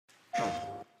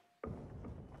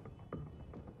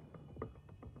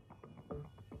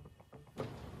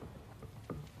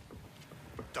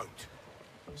Don't.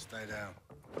 Stay down.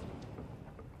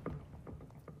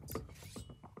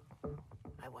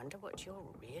 I wonder what you're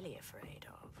really afraid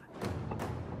of.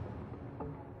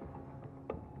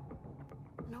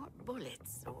 Not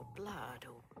bullets or blood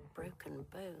or broken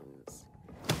bones.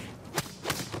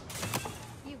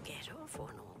 You get off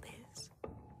on all this,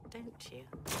 don't you?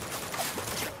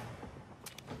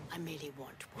 I merely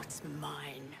want what's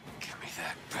mine. Give me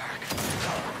that back.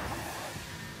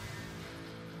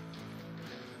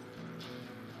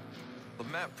 The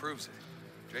map proves it.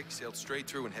 Drake sailed straight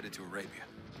through and headed to Arabia.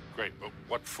 Great, but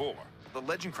what for? The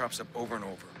legend crops up over and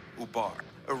over. Ubar,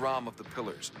 Aram of the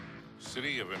Pillars.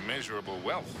 City of immeasurable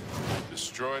wealth,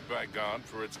 destroyed by God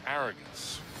for its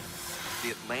arrogance. The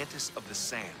Atlantis of the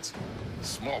Sands.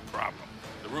 Small problem.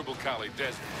 The Rubel Khali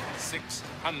Desert,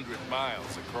 600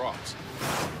 miles across.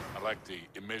 I like the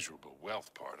immeasurable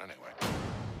wealth part, anyway.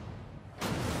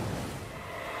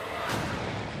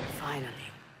 Finally,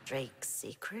 Drake's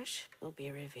secret will be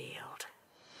revealed.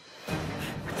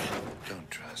 Don't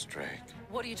trust Drake.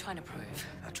 What are you trying to prove?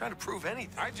 Not trying to prove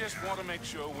anything. I just want to make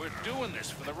sure we're doing this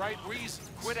for the right reasons.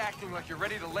 Quit acting like you're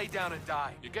ready to lay down and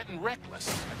die. You're getting reckless.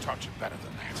 I taught you better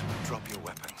than that. Drop your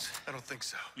weapons. I don't think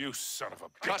so. You son of a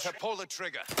bitch. Got to pull the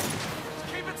trigger.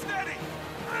 Keep it steady!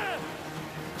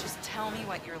 Just tell me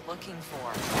what you're looking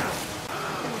for.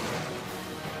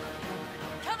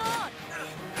 Come on!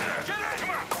 Get in! Come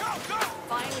on! Go! Go!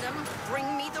 Find them,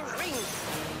 bring me the ring.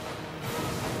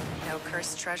 No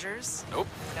cursed treasures? Nope.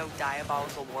 No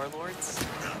diabolical warlords?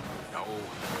 No.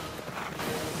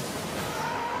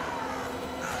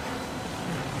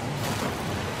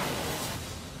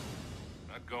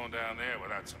 Not going down there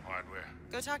without some hardware.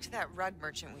 Go talk to that rug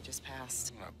merchant we just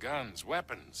passed. No guns,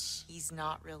 weapons. He's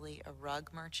not really a rug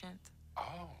merchant.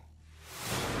 Oh.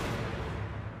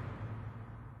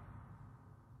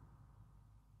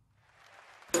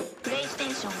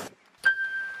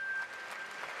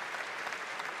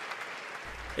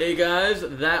 Hey guys,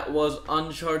 that was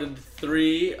Uncharted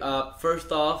 3.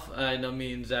 First off, I know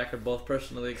me and Zach are both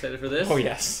personally excited for this. Oh,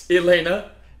 yes.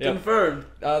 Elena, Yep. confirmed.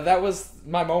 That was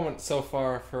my moment so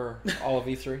far for all of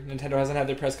E3. Nintendo hasn't had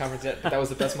their press conference yet, but that was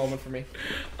the best moment for me.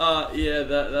 Yeah,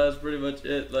 that was pretty much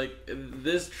it. Like,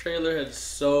 this trailer had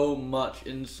so much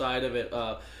inside of it.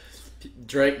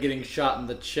 Drake getting shot in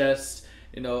the chest.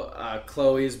 You know,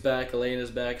 Chloe's back, Elena's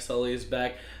back, Sully's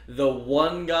back. The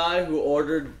one guy who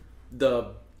ordered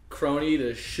the crony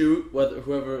to shoot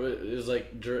whoever it was,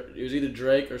 like, it was either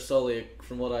Drake or Sully,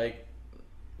 from what I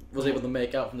was able to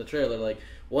make out from the trailer. Like,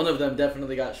 one of them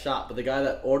definitely got shot, but the guy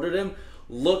that ordered him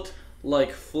looked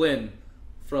like Flynn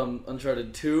from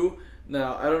Uncharted 2.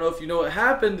 Now, I don't know if you know what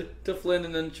happened to Flynn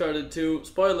in Uncharted 2.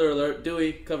 Spoiler alert,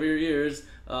 Dewey, cover your ears.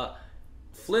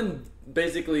 Flynn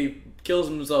basically kills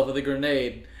himself with a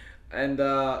grenade, and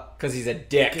Because he's a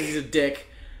dick. he's a dick.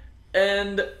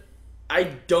 And I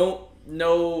don't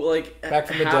know, like, Back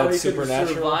from the how dead, he supernatural?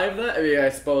 could survive that. I mean, I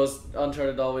suppose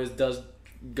Uncharted always does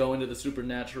go into the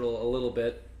supernatural a little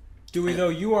bit. Dewey, though,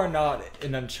 you are not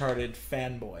an Uncharted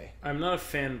fanboy. I'm not a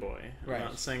fanboy. Right. I'm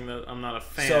not saying that I'm not a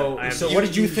fan. So what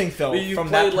did you think, though, You from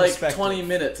played that like perspective? 20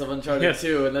 minutes of Uncharted Yes.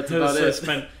 2, and that's about So I it.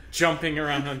 spent jumping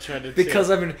around Uncharted 2.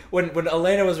 Because, I mean, when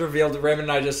Elena was revealed, Raymond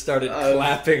and I just started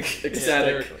clapping. ecstatic.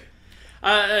 hysterically.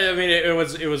 I mean, it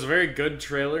was a very good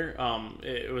trailer.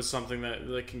 It was something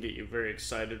that can get you very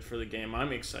excited for the game.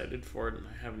 I'm excited for it, and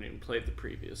I haven't even played the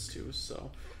previous two,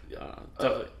 so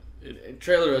definitely.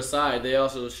 Trailer aside, they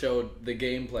also showed the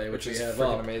gameplay, which Which is we have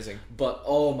freaking up. amazing. But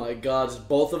oh my god, just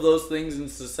both of those things in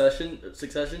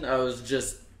succession, I was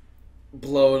just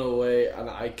blown away, and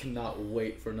I cannot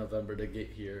wait for November to get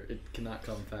here. It cannot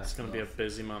come fast. It's going to be a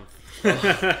busy month.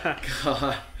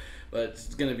 God, but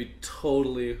it's gonna be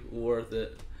totally worth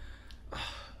it.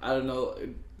 I don't know,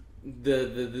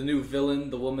 the new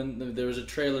villain, the woman. There was a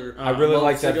trailer. I really like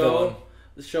months that ago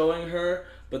villain. showing her,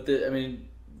 but I mean,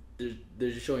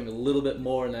 they're just showing a little bit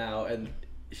more now, and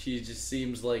she just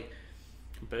seems like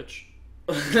Bitch.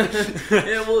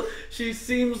 yeah, well, she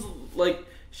seems like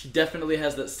she definitely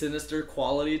has that sinister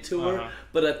quality to her,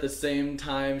 but at the same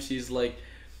time, she's like,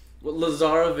 well,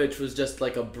 Lazarevich was just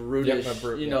like a brutish,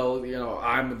 you know,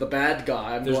 I'm the bad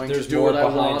guy. I'm going to do what I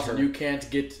want, and you can't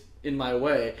get in my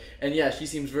way. And yeah, she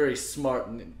seems very smart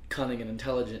and cunning and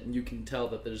intelligent, and you can tell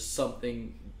that there's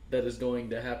something that is going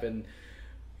to happen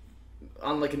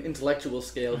on like an intellectual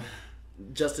scale,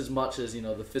 just as much as, you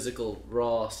know, the physical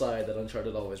raw side that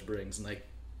Uncharted always brings. And I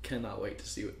cannot wait to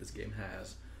see what this game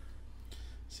has.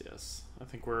 Yes, I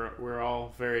think we're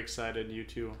all very excited. You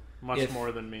two, much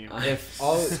more than me. If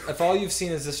all you've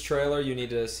seen is this trailer, you need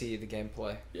to see the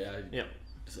gameplay. Yeah. Yep.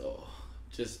 So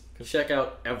just check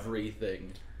out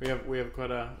everything. We have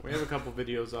a couple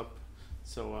videos up,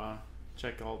 so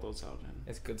check all those out. And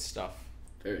It's good stuff.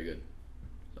 Very good.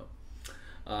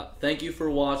 So, thank you for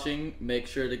watching. Make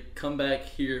sure to come back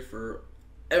here for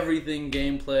everything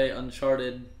gameplay,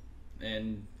 Uncharted,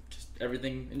 and just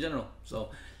everything in general.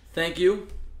 So, thank you,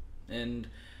 and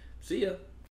see ya.